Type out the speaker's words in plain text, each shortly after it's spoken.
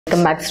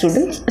Welcome back,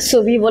 students.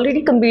 So we've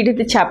already completed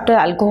the chapter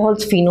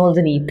alcohols, phenols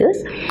and ethers.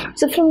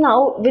 So from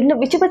now,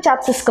 whichever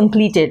chapter is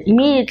completed,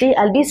 immediately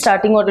I'll be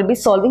starting or I'll be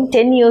solving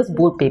 10 years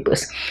board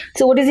papers.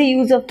 So what is the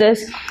use of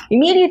this?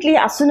 Immediately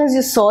as soon as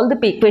you solve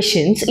the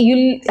questions,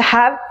 you'll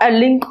have a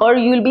link or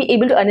you'll be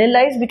able to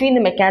analyze between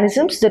the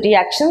mechanisms, the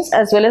reactions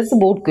as well as the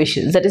board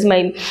questions. That is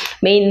my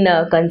main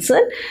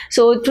concern.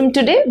 So from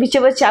today,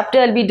 whichever chapter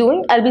I'll be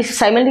doing, I'll be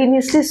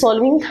simultaneously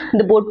solving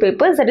the board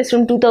papers, that is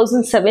from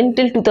 2007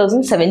 till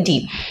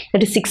 2017.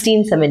 That is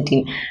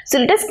 16-17. So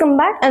let us come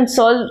back and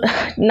solve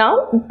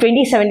now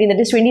 2017, that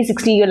is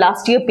 2016, your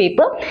last year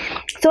paper.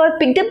 So I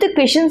picked up the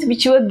questions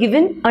which were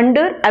given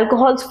under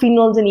alcohols,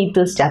 phenols and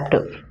ethers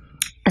chapter.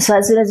 So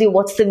as soon as you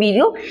watch the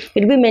video,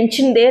 it will be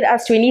mentioned there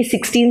as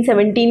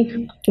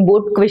 2016-17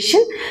 board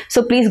question.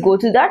 So please go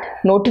to that,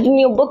 note it in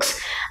your books,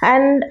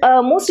 and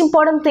most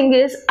important thing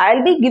is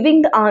I'll be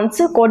giving the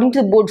answer according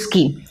to the board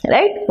scheme,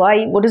 right?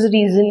 Why? What is the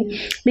reason?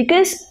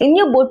 Because in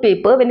your board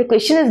paper, when the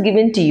question is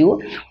given to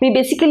you, we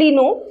basically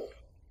know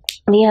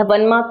we have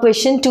 1 mark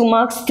question, 2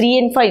 marks, 3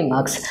 and 5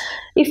 marks.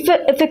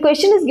 If a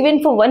question is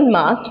given for 1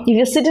 mark, if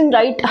you sit and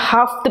write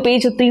half the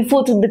page or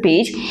 3/4 of the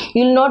page,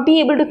 you will not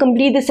be able to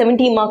complete the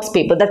 70 marks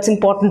paper. That's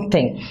important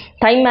thing.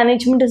 Time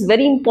management is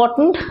very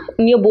important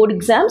in your board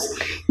exams.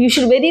 You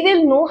should very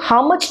well know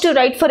how much to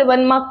write for a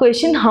 1 mark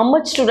question, how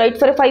much to write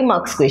for a 5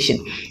 marks question.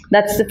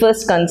 That's the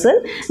first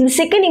concern. And the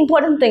second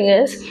important thing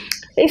is,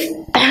 if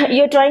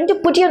you're trying to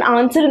put your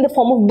answer in the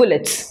form of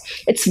bullets,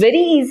 it's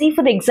very easy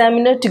for the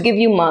examiner to give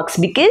you marks,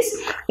 because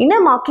in a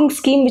marking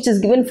scheme which is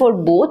given for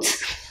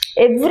boards,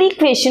 every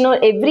question or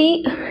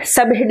every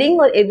subheading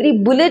or every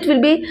bullet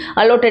will be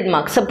allotted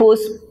marks.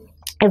 Suppose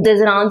if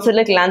there's an answer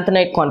like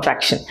lanthanide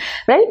contraction,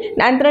 right?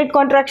 Lanthanide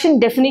contraction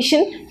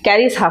definition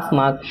carries half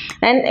mark,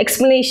 and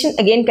explanation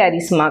again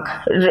carries mark,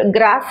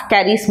 graph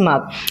carries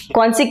mark,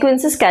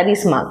 consequences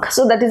carries mark.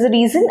 So that is the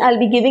reason I'll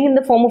be giving in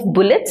the form of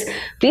bullets.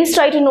 Please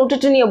try to note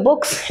it in your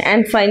books.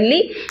 And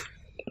finally,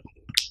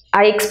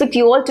 I expect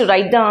you all to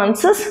write the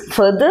answers.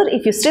 Further,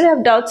 if you still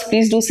have doubts,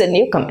 please do send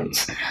your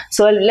comments.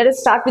 So let us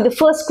start with the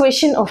first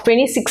question of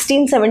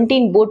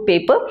 2016-17 board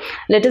paper.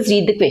 Let us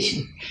read the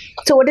question.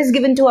 So what is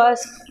given to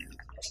us?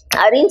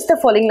 Arrange the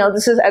following. Now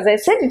this is, as I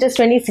said, it is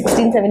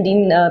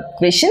 2016-17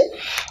 question.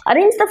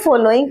 Arrange the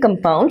following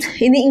compounds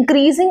in the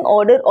increasing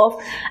order of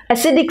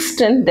acidic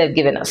strength they've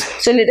given us.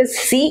 So let us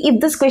see, if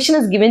this question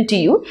is given to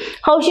you,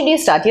 how should you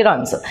start your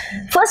answer?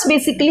 First,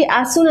 basically,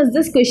 as soon as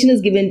this question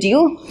is given to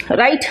you,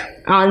 write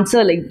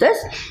answer like this.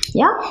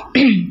 Yeah.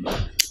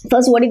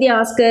 First, what did they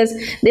ask us?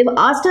 They've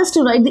asked us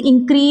to write the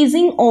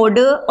increasing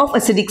order of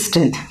acidic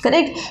strength,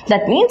 correct?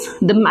 That means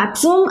the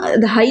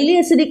maximum, the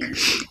highly acidic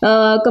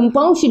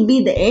compound should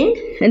be the end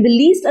and the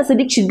least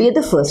acidic should be at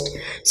the first.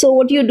 So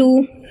what you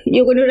do?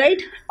 You're going to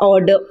write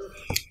order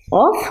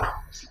of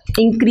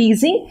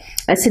increasing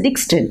acidic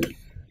strength,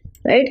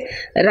 right?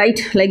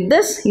 Write like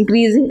this,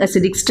 increasing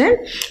acidic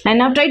strength, and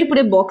now try to put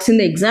a box in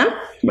the exam,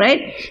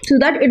 right? So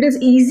that it is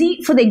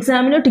easy for the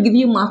examiner to give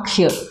you mark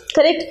here,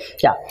 correct?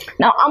 Yeah.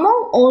 Now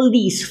among all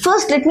these,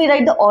 first let me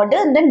write the order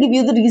and then give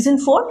you the reason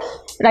for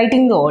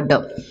writing the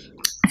order.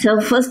 So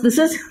first, this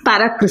is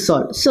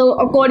para-cresol. So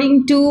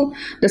according to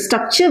the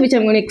structure which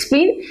I'm going to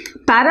explain,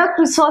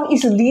 para-cresol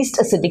is least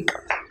acidic,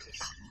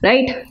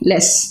 right?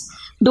 Less.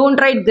 Don't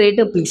write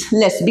greater, please.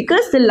 Less,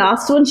 because the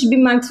last one should be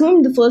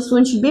maximum, the first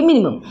one should be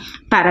minimum.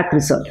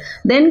 Para-cresol.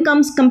 Then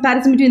comes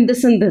comparison between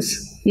this and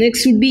this.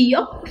 Next would be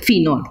your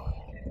phenol.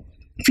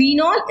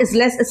 Phenol is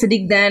less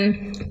acidic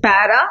than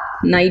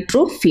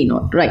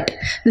para-nitrophenol. Right.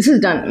 This is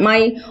done.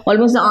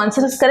 Almost the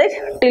answer is correct.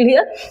 Till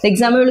here, the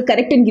examiner will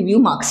correct and give you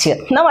marks here.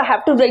 Now I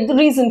have to write the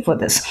reason for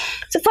this.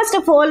 So first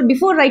of all,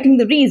 before writing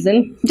the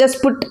reason,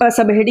 just put a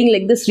subheading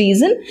like this,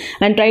 reason,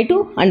 and try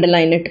to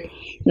underline it.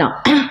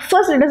 Now,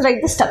 first let us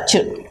write the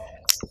structure.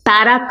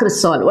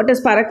 Para-cresol. What is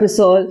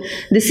para-cresol?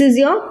 This is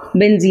your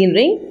benzene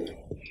ring.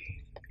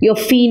 Your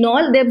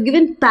phenol, they have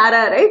given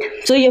para, right?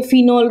 So your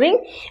phenol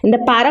ring, in the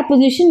para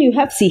position you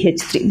have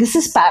CH3. This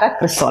is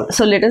para-cresol.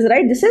 So let us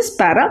write, this is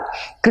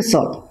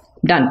para-cresol.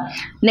 Done.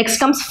 Next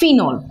comes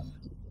phenol.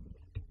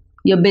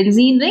 Your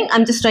benzene ring,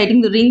 I'm just writing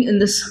the ring in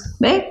this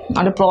way,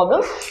 not a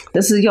problem.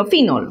 This is your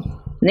phenol.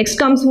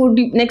 Next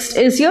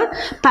is your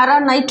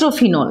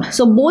para-nitrophenol.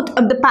 So both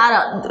of the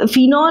para,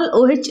 phenol,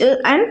 OH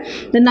and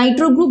the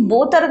nitro group,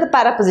 both are at the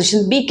para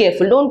position. Be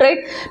careful. Don't write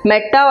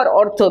meta or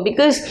ortho,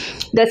 because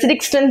the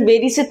acidic strength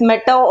varies with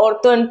meta,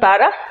 ortho and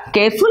para.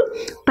 Careful.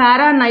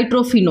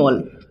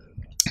 Para-nitrophenol.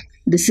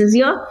 This is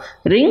your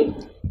ring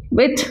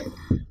with,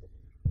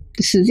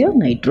 this is your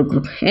nitro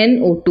group,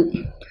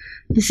 NO2.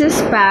 This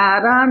is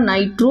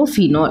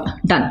para-nitrophenol.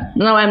 Done.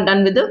 Now I am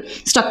done with the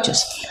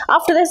structures.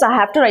 After this, I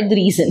have to write the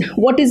reason.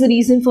 What is the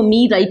reason for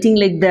me writing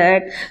like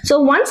that? So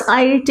once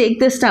I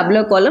take this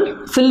tabular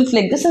column, fill it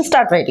like this and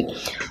start writing.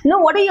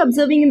 Now what are you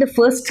observing in the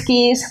first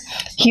case?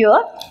 Here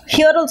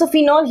also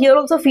phenol, here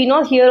also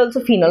phenol, here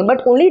also phenol.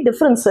 But only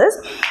difference is,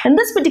 in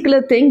this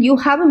particular thing, you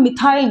have a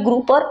methyl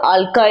group or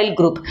alkyl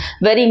group.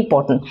 Very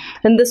important.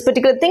 In this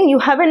particular thing, you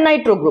have a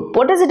nitro group.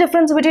 What is the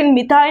difference between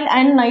methyl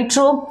and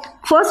nitro?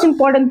 First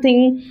important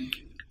thing,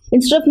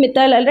 instead of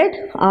methyl, I'll write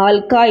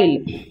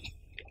alkyl.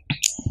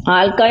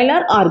 Alkyl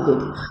are R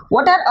group.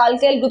 What are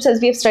alkyl groups as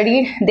we have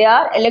studied? They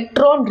are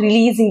electron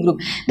releasing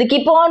group. They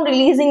keep on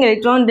releasing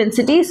electron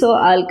density. So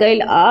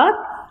alkyl are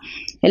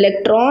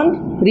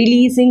electron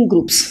releasing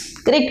groups.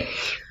 Correct?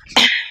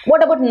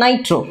 What about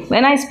nitro?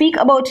 When I speak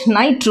about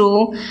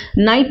nitro,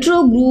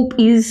 nitro group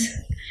is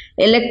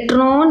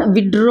electron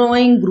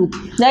withdrawing group,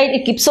 right?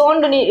 It keeps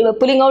on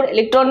pulling out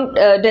electron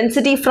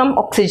density from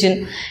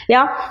oxygen.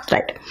 Yeah,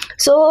 right.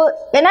 So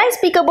when I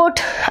speak about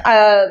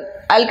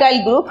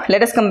alkyl group,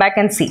 let us come back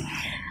and see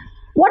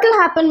what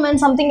will happen when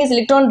something is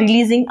electron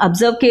releasing.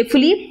 Observe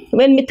carefully.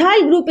 When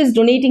methyl group is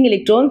donating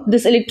electron,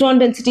 this electron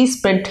density is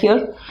spread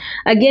here.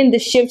 Again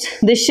this shifts,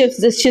 this shifts,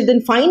 this shifts.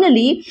 Then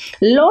finally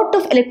lot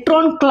of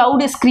electron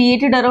cloud is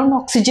created around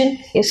oxygen.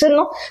 Yes or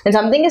no? When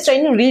something is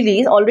trying to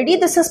release, already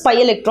this has pi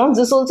electrons.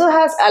 This also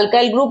has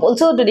alkyl group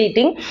also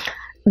donating.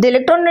 The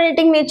electron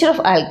donating nature of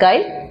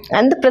alkyl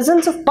and the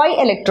presence of pi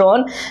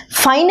electron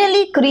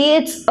finally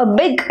creates a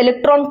big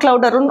electron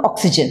cloud around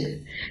oxygen.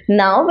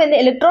 Now when the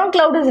electron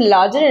cloud is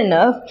larger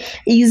enough,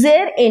 is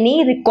there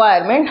any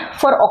requirement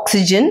for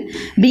oxygen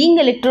being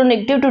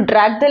electronegative to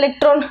drag the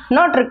electron?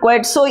 Not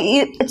required. So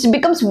it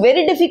becomes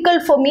very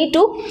difficult for me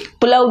to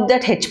pull out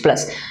that H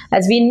plus,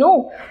 as we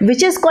know,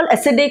 which is called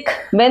acidic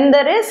when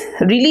there is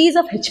release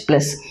of H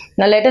plus.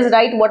 Now let us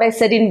write what I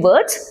said in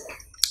words.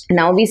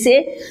 Now we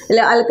say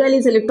alkyl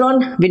is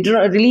electron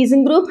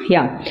releasing group.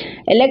 Yeah,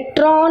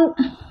 electron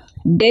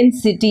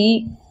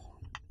density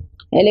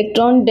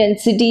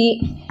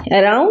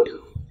around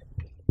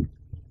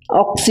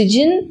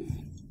oxygen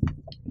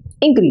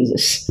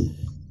increases.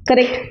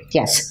 Correct?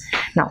 Yes.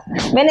 Now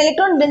when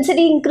electron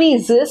density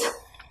increases,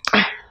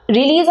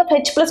 release of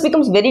H plus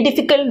becomes very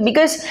difficult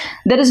because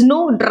there is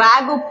no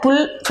drag or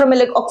pull from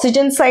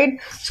oxygen side.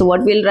 So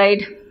what we'll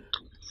write?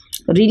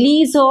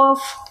 Release of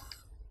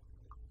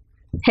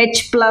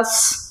H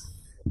plus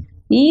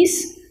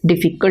is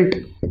difficult.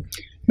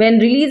 When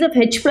release of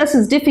H plus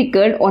is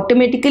difficult,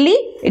 automatically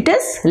it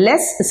is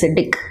less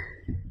acidic.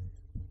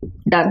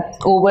 Done.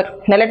 Over.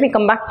 Now let me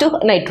come back to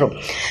nitro.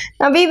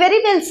 Now we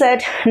very well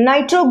said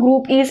nitro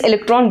group is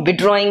electron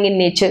withdrawing in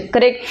nature.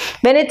 Correct?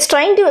 When it's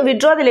trying to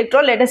withdraw the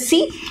electron, let us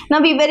see.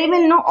 Now we very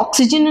well know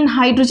oxygen and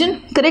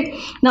hydrogen. Correct?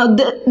 Now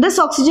this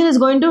oxygen is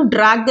going to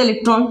drag the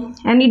electron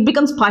and it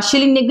becomes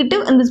partially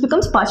negative and this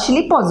becomes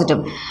partially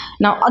positive.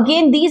 Now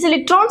again these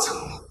electrons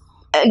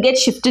get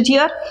shifted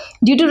here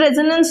due to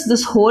resonance,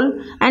 this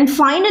hole, and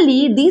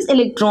finally these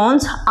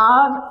electrons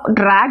are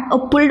dragged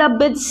or pulled up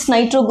by this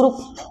nitro group.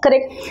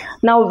 Correct?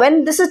 Now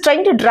when this is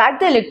trying to drag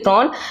the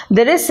electron,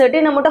 there is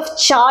certain amount of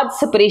charge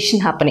separation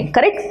happening.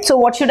 Correct? So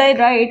what should I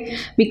write?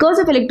 Because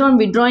of electron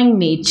withdrawing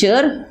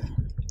nature,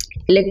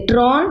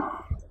 electron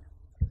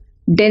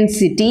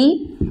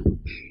density,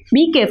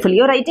 be careful,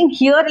 you are writing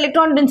here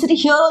electron density,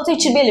 here also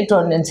it should be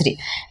electron density.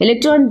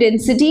 Electron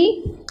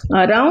density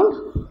around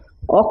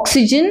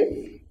oxygen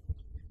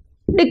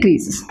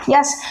decreases.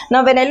 Yes.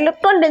 Now when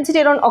electron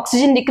density around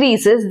oxygen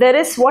decreases, there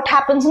is what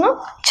happens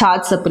now?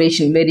 Charge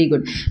separation. Very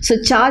good.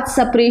 So charge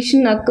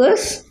separation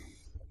occurs.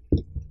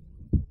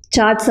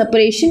 Charge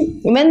separation.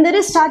 When there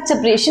is charge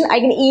separation, I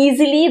can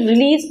easily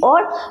release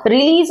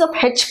of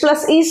H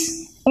plus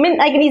is,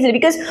 I can easily,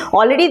 because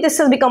already this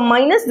has become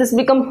minus, this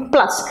become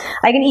plus.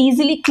 I can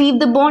easily cleave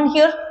the bond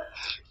here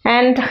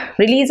and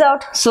release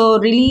out. So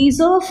release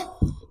of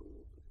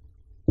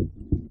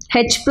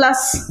H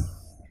plus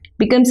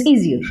becomes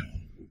easier.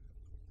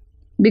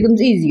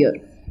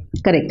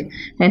 Correct?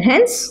 And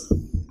hence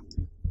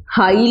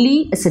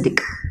highly acidic.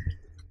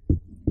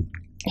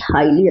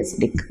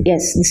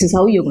 Yes, this is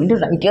how you're going to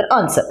write your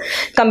answer.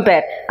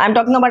 Compare. I'm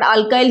talking about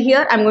alkyl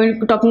here, I'm going to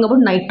be talking about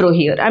nitro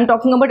here. I'm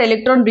talking about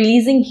electron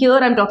releasing here,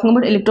 I'm talking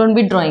about electron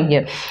withdrawing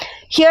here.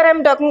 Here I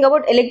am talking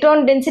about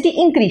electron density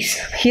increase.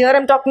 Here I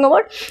am talking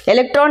about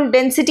electron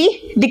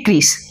density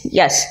decrease.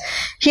 Yes.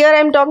 Here I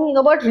am talking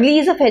about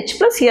release of H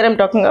plus. Here I am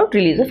talking about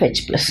release of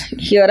H plus.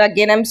 Here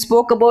again I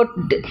spoke about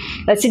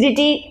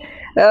acidity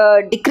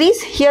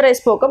decrease. Here I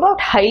spoke about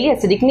highly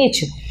acidic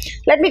nature.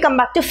 Let me come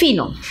back to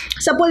phenol.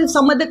 Suppose if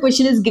some other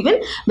question is given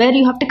where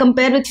you have to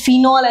compare with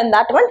phenol and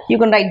that one, you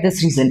can write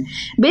this reason.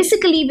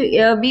 Basically,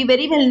 we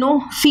very well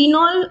know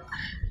phenol,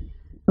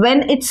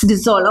 when it's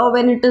dissolved or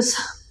when it is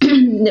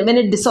when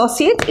it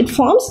dissociates, it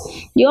forms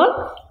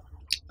your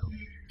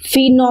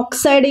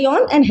phenoxide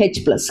ion and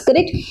H plus.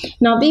 Correct?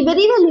 Now we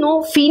very well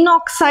know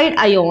phenoxide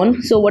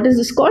ion. So what is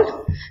this called?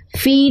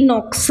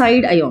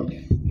 Phenoxide ion.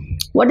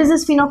 What is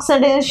this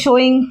phenoxide ion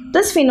showing?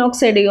 This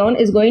phenoxide ion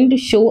is going to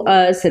show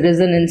us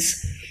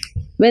resonance.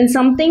 When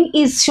something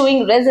is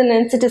showing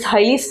resonance, it is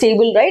highly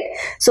stable, right?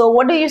 So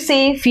what do you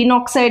say?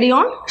 Phenoxide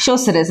ion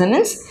shows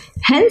resonance,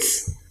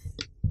 hence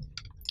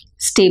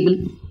stable.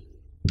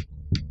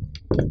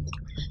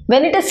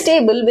 When it is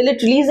stable, will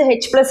it release the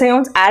H plus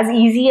ions as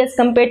easy as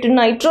compared to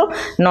nitro?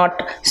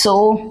 Not.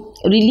 So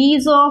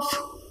release of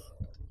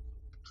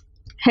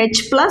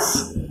H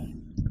plus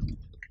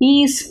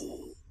is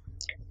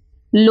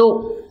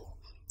low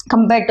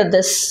compared to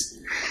this.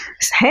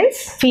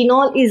 Hence,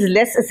 phenol is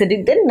less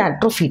acidic than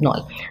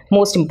nitrophenol.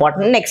 Most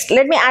important. Next,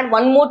 let me add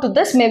one more to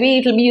this. Maybe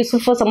it will be useful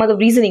for some of the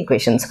reasoning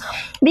questions.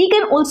 We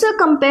can also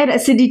compare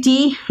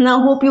acidity.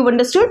 Now, hope you've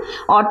understood.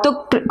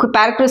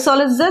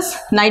 Ortho-paracresol is this.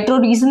 Nitro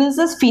reason is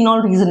this.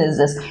 Phenol reason is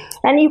this.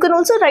 And you can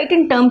also write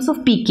in terms of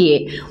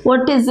pKa.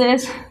 What is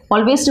this?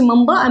 Always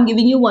remember, I'm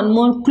giving you one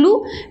more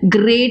clue.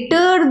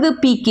 Greater the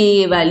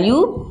pKa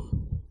value,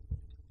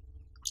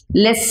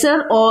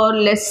 lesser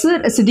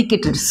acidic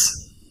it is.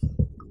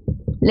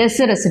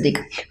 Lesser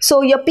acidic.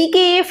 So your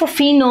pKa for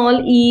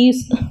phenol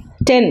is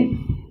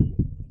 10.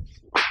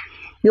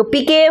 Your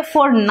pKa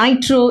for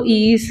nitro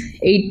is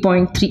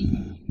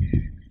 8.3.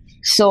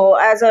 So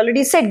as I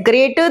already said,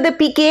 greater the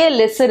pKa,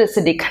 lesser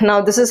acidic.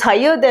 Now this is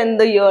higher than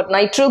your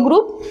nitro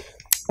group.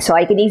 So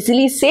I can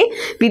easily say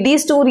with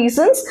these two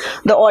reasons,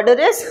 the order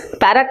is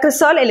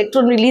paracresol,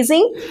 electron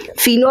releasing,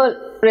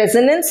 phenol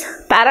resonance,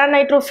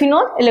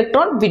 paranitrophenol,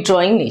 electron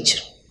withdrawing nature.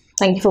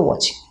 Thank you for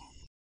watching.